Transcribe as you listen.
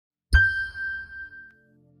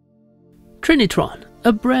Trinitron,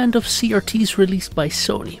 a brand of CRTs released by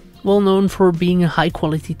Sony, well known for being a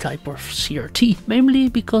high-quality type of CRT, mainly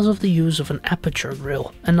because of the use of an aperture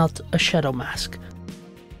grille and not a shadow mask.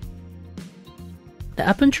 The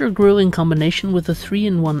aperture grille in combination with a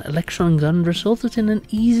 3-in-1 electron gun resulted in an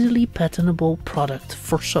easily patentable product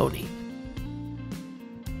for Sony.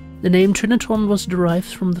 The name Trinitron was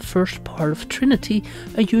derived from the first part of Trinity,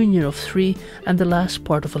 a union of 3, and the last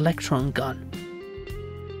part of electron gun.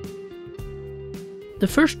 The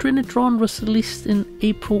first Trinitron was released in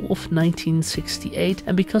April of 1968,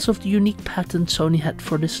 and because of the unique patent Sony had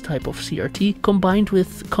for this type of CRT, combined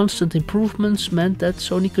with constant improvements, meant that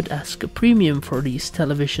Sony could ask a premium for these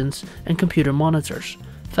televisions and computer monitors.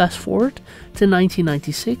 Fast forward to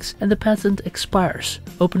 1996 and the patent expires,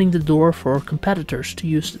 opening the door for competitors to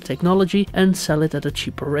use the technology and sell it at a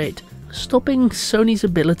cheaper rate, stopping Sony's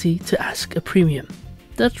ability to ask a premium.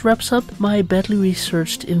 That wraps up my badly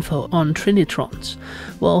researched info on Trinitrons.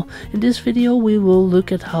 Well, in this video we will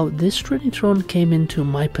look at how this Trinitron came into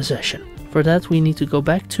my possession. For that we need to go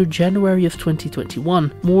back to January of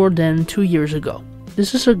 2021, more than 2 years ago.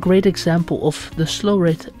 This is a great example of the slow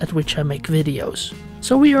rate at which I make videos.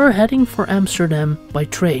 So we are heading for Amsterdam by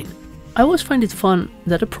train. I always find it fun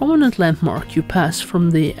that a prominent landmark you pass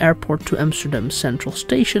from the airport to Amsterdam Central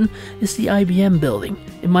Station is the IBM building.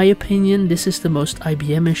 In my opinion, this is the most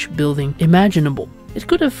IBM-ish building imaginable. It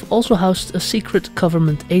could have also housed a secret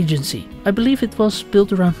government agency. I believe it was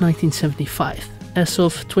built around 1975. As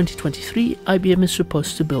of 2023, IBM is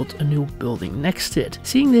supposed to build a new building next to it.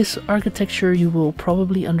 Seeing this architecture, you will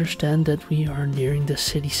probably understand that we are nearing the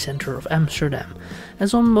city center of Amsterdam,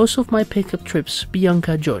 as on most of my pickup trips,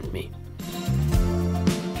 Bianca joined me.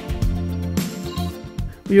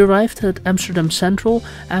 We arrived at Amsterdam Central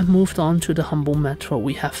and moved on to the humble metro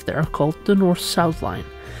we have there called the North-South line,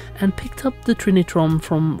 and picked up the Trinitron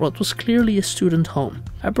from what was clearly a student home.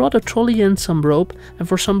 I brought a trolley and some rope, and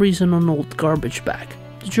for some reason an old garbage bag.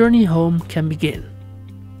 The journey home can begin.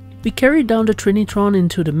 We carried down the Trinitron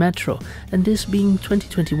into the metro, and this being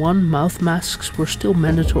 2021, mouth masks were still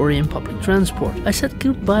mandatory in public transport. I said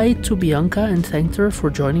goodbye to Bianca and thanked her for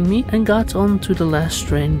joining me, and got on to the last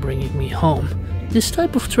train bringing me home. This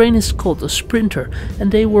type of train is called a sprinter,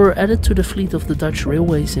 and they were added to the fleet of the Dutch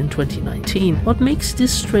railways in 2019. What makes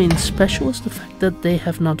this train special is the fact that they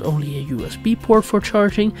have not only a USB port for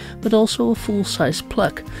charging, but also a full-size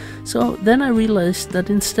plug. So then I realized that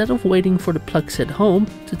instead of waiting for the plugs at home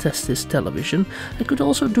to test this television, I could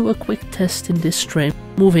also do a quick test in this train,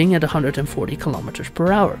 moving at 140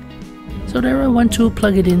 km/h. So there I went to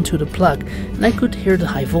plug it into the plug, and I could hear the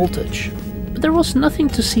high voltage. But there was nothing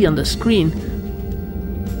to see on the screen.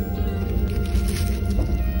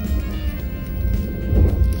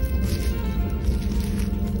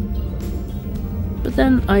 But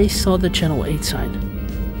then I saw the channel 8 sign.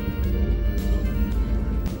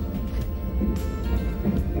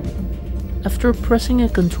 After pressing a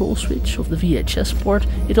control switch of the VHS port,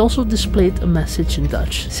 it also displayed a message in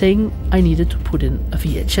Dutch saying I needed to put in a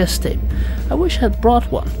VHS tape. I wish I had brought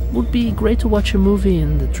one. Would be great to watch a movie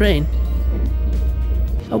in the train.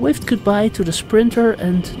 I waved goodbye to the sprinter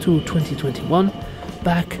and to 2021,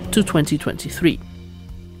 back to 2023.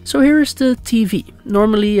 So here is the TV.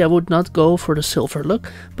 Normally I would not go for the silver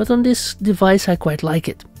look, but on this device I quite like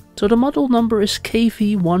it. So the model number is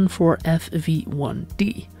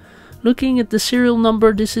KV14FV1D. Looking at the serial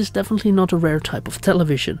number, this is definitely not a rare type of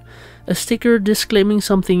television. A sticker disclaiming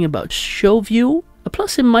something about show view. A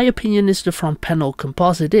plus in my opinion is the front panel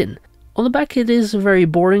composite in. On the back it is very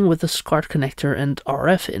boring with a SCART connector and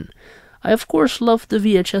RF in. I of course love the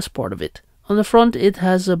VHS part of it. On the front it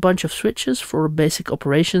has a bunch of switches for basic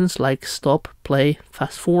operations like stop, play,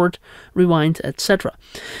 fast forward, rewind, etc.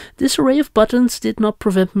 This array of buttons did not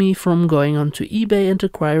prevent me from going onto eBay and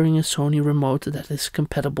acquiring a Sony remote that is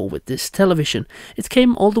compatible with this television. It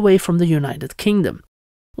came all the way from the United Kingdom.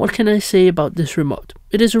 What can I say about this remote?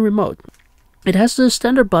 It is a remote. It has the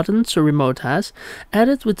standard buttons a remote has,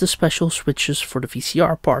 added with the special switches for the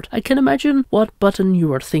VCR part. I can imagine what button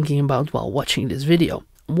you are thinking about while watching this video.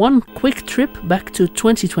 One quick trip back to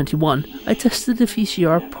 2021, I tested the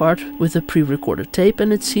VCR part with a pre-recorded tape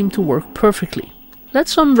and it seemed to work perfectly.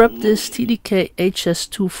 Let's unwrap this TDK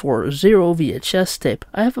HS240 VHS tape.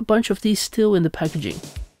 I have a bunch of these still in the packaging.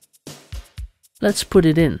 Let's put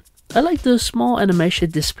it in. I like the small animation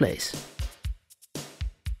it displays.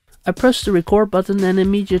 I pressed the record button and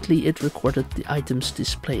immediately it recorded the items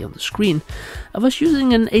display on the screen. I was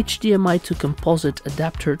using an HDMI to composite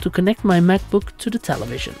adapter to connect my MacBook to the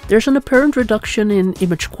television. There's an apparent reduction in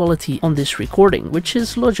image quality on this recording, which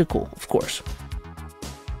is logical, of course.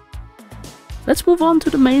 Let's move on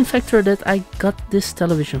to the main factor that I got this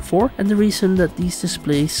television for, and the reason that these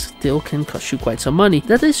displays still can cost you quite some money.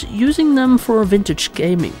 That is using them for vintage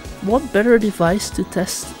gaming. What better device to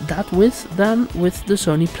test that with than with the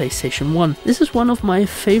Sony PlayStation 1. This is one of my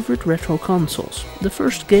favorite retro consoles. The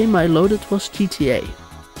first game I loaded was GTA.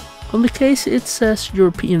 On the case it says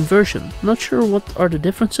European version, not sure what are the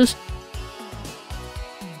differences.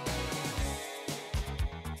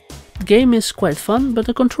 The game is quite fun, but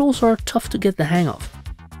the controls are tough to get the hang of.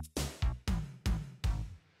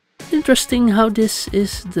 Interesting how this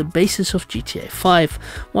is the basis of GTA 5,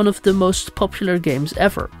 one of the most popular games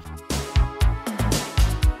ever.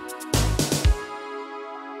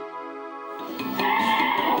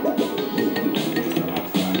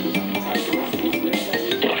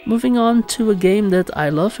 Moving on to a game that I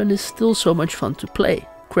love and is still so much fun to play,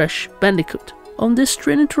 Crash Bandicoot. On this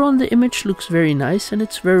Trinitron the image looks very nice and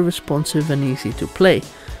it's very responsive and easy to play.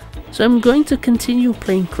 So I'm going to continue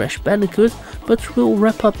playing Crash Bandicoot, but we'll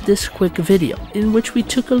wrap up this quick video in which we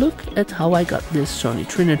took a look at how I got this Sony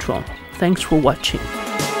Trinitron. Thanks for watching.